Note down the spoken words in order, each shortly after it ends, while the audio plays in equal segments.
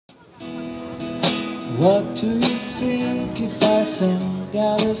What do you think if I sang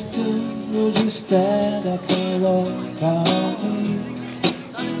out of tune? Would you stand up and walk out me?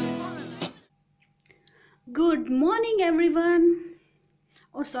 Good morning, everyone.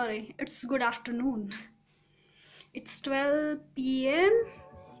 Oh, sorry, it's good afternoon. It's 12 p.m.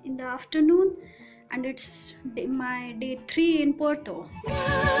 in the afternoon, and it's my day 3 in Porto.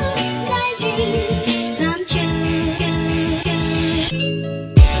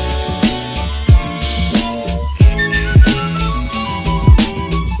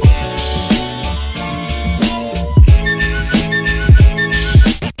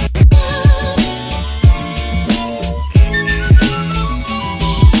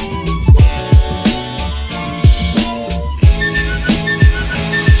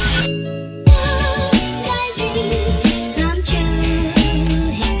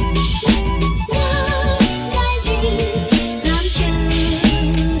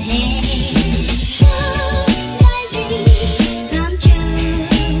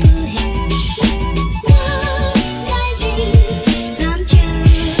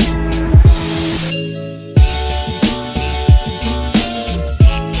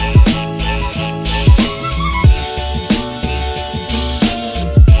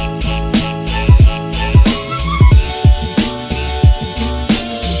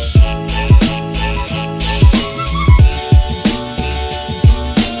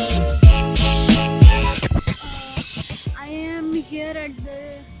 At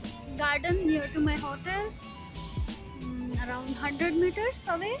the garden near to my hotel, around 100 meters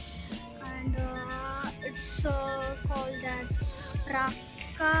away, and it's called as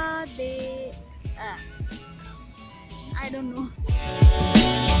Praca de I don't know.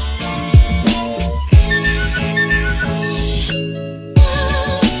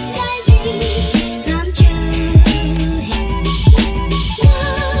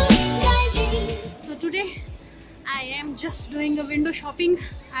 So today I am just doing a window shopping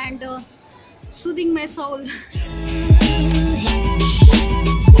and soothing my soul.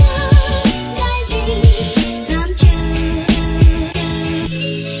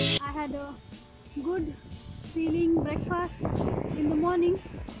 I had a good feeling breakfast in the morning,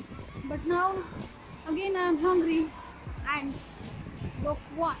 but now again I am hungry, and look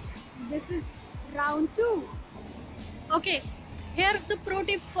what, this is round 2. Okay, here's the pro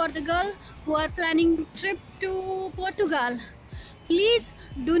tip for the girl who are planning trip to Portugal. Please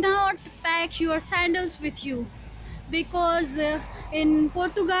do not pack your sandals with you, because in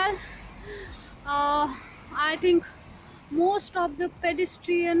Portugal I think most of the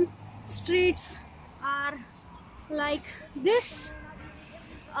pedestrian streets are like this,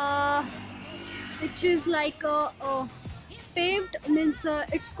 which is like paved, means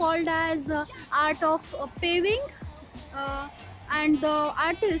it's called as art of paving, and the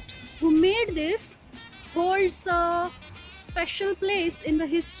artist who made this holds a special place in the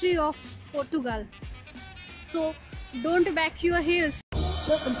history of Portugal. So don't back your heels.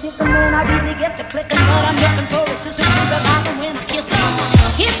 I really get to clicking, but I'm looking for a sister to revive and win a kiss.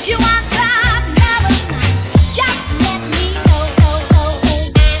 If you want some melody, just let me know.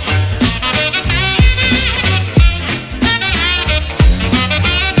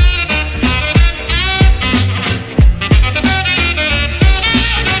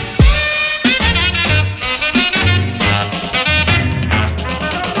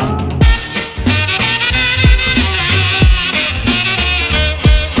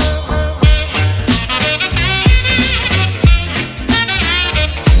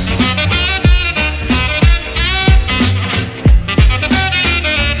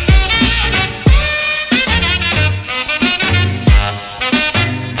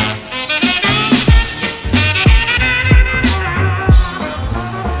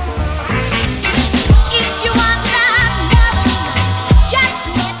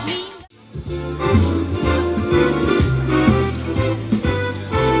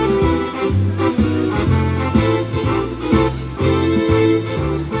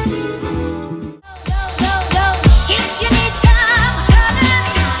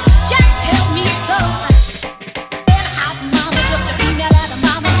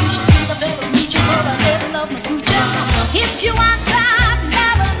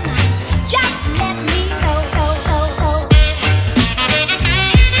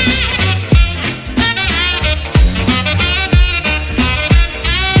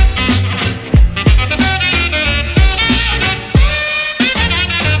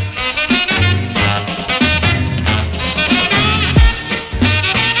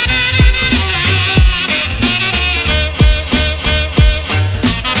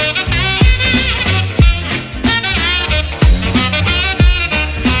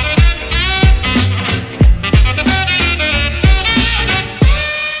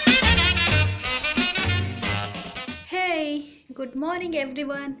 morning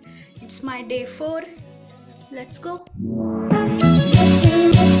everyone. It's my day 4. Let's go.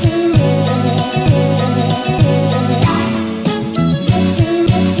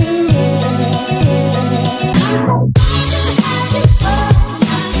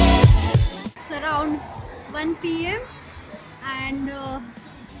 It's around 1 p.m. and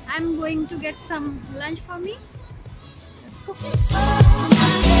I'm going to get some lunch for me. Let's go.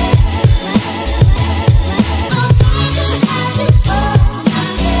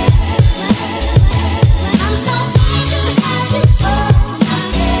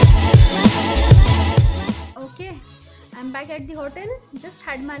 Okay, I'm back at the hotel. Just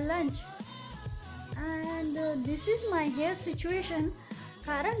had my lunch and this is my hair situation.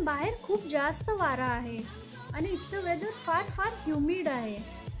 कारण बाहेर खूप जास्त वारा आहे आणि इथलं weather फार humid आहे.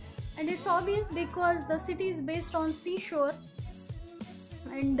 And it's obvious because the city is based on seashore.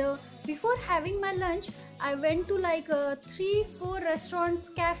 And before having my lunch, I went to like 3-4 restaurants,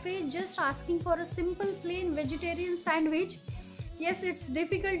 cafe, just asking for a simple plain vegetarian sandwich. Yes, it's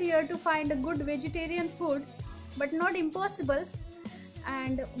difficult here to find a good vegetarian food, but not impossible.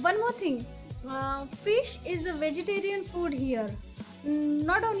 And one more thing, fish is a vegetarian food here.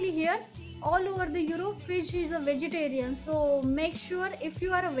 Not only here, all over the Europe, fish is a vegetarian. So make sure if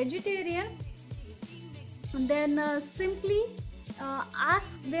you are a vegetarian, then simply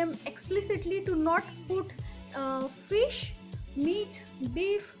ask them explicitly to not put fish, meat,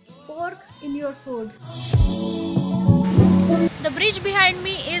 beef, pork in your food. The bridge behind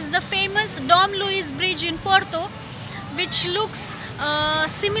me is the famous Dom Luis Bridge in Porto, which looks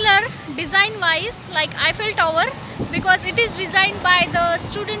similar design wise like Eiffel Tower, because it is designed by the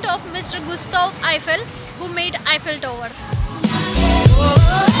student of Mr. Gustav Eiffel, who made Eiffel Tower.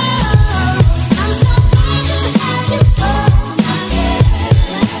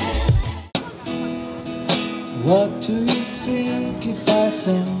 What do you think if I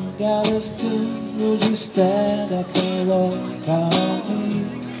sang out of tune? Would you stand up and walk on me?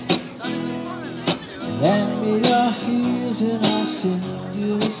 Lend me your ears and I'll sing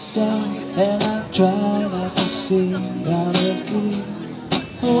you a song, and I try not to sing out of key.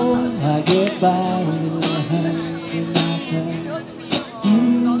 Oh, I get by with a little help from my friends.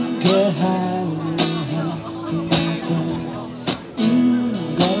 Get high with a little help from my friends.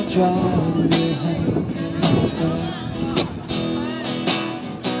 Gotta try with a little help from my friends.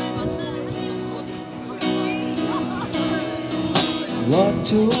 What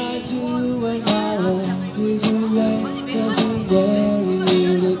do I do when my love is away? Does it worry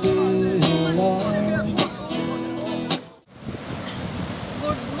you to be alone?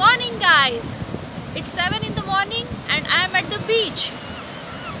 Good morning guys, it's 7 in the morning and I am at the beach.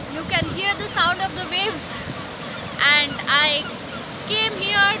 You can hear the sound of the waves, and I came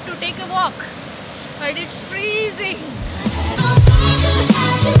here to take a walk, but it's freezing.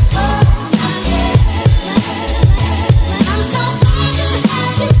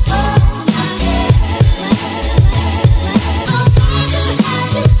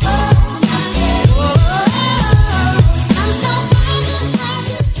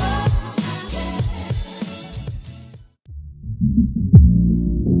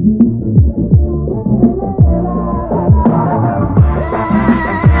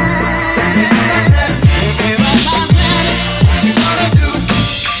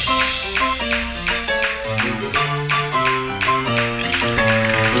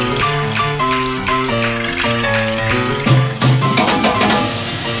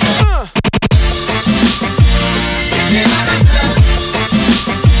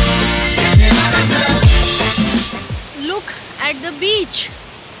 At the beach,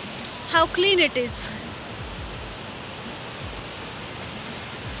 how clean it is.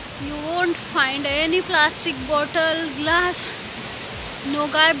 You won't find any plastic bottle, glass, no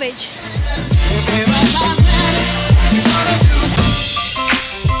garbage.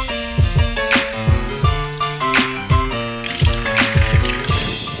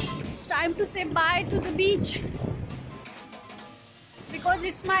 It's time to say bye to the beach because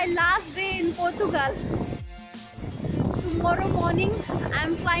it's my last day in Portugal. Tomorrow morning I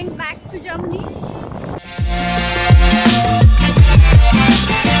am flying back to Germany.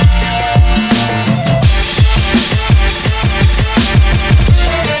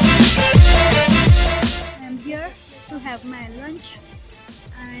 I am here to have my lunch,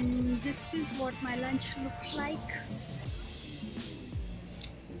 and this is what my lunch looks like.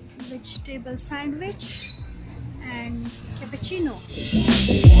 Vegetable sandwich and cappuccino.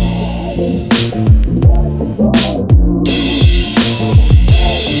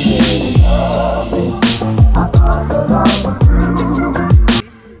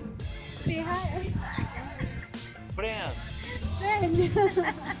 Say hi. Friend. Friend.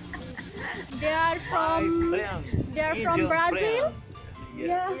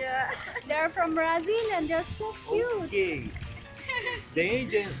 Yeah. They're from Brazil and they're so cute. Okay.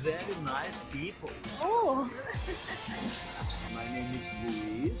 Danger is very nice people. Oh. My name is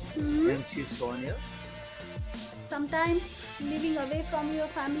Luis and she's Sonia. Sometimes living away from your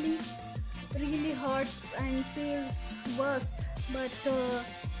family really hurts and feels worst. But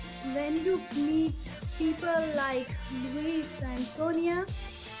when you meet people like Luis and Sonia,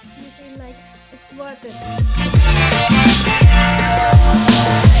 you feel like it's worth it.